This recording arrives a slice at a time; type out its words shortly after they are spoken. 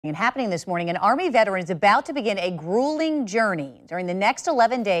And happening this morning, an Army veteran is about to begin a grueling journey. During the next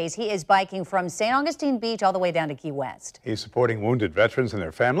 11 days, he is biking from St. Augustine Beach all the way down to Key West. He's supporting wounded veterans and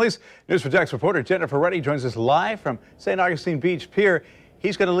their families. News4JAX reporter Jennifer Reddy joins us live from St. Augustine Beach Pier.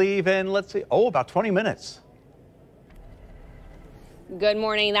 He's going to leave in, about 20 minutes. Good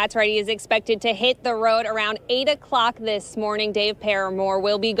morning. That's right. He is expected to hit the road around 8 o'clock this morning. Dave Paramore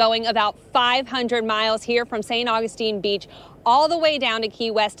will be going about 500 miles here from St. Augustine Beach all the way down to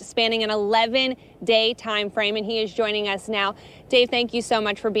Key West, spanning an 11-day time frame, and he is joining us now. Dave, thank you so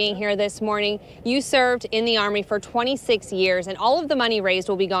much for being here this morning. You served in the Army for 26 years, and all of the money raised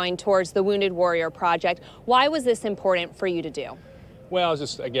will be going towards the Wounded Warrior Project. Why was this important for you to do? Well, it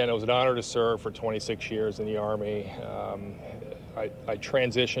was an honor to serve for 26 years in the Army. I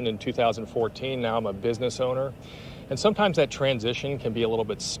transitioned in 2014. Now I'm a business owner. And sometimes that transition can be a little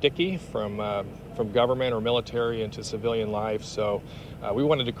bit sticky from government or military into civilian life. So we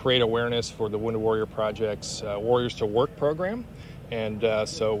wanted to create awareness for the Wounded Warrior Project's Warriors to Work program. And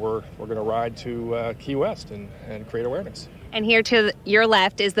so we're going to ride to Key West and create awareness. And here to your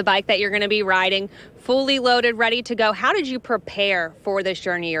left is the bike that you're going to be riding, fully loaded, ready to go. How did you prepare for this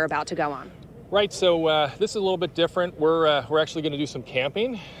journey you're about to go on? Right, so this is a little bit different. We're actually going to do some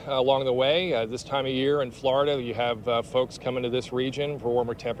camping along the way. This time of year in Florida, you have folks coming to this region for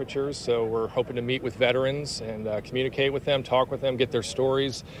warmer temperatures, so we're hoping to meet with veterans and communicate with them, talk with them, get their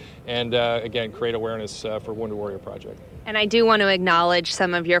stories, and again, create awareness for Wounded Warrior Project. And I do want to acknowledge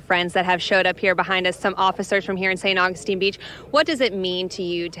some of your friends that have showed up here behind us, some officers from here in St. Augustine Beach. What does it mean to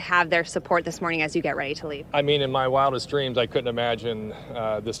you to have their support this morning as you get ready to leave? I mean, in my wildest dreams, I couldn't imagine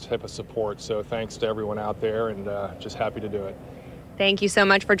this type of support. So thanks to everyone out there, and just happy to do it. Thank you so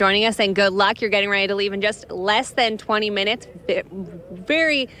much for joining us, and good luck. You're getting ready to leave in just less than 20 minutes.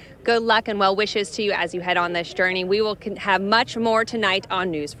 Very good luck and well wishes to you as you head on this journey. We will have much more tonight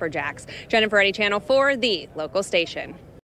on News4JAX. Jennifer Reddy, Channel 4, the local station.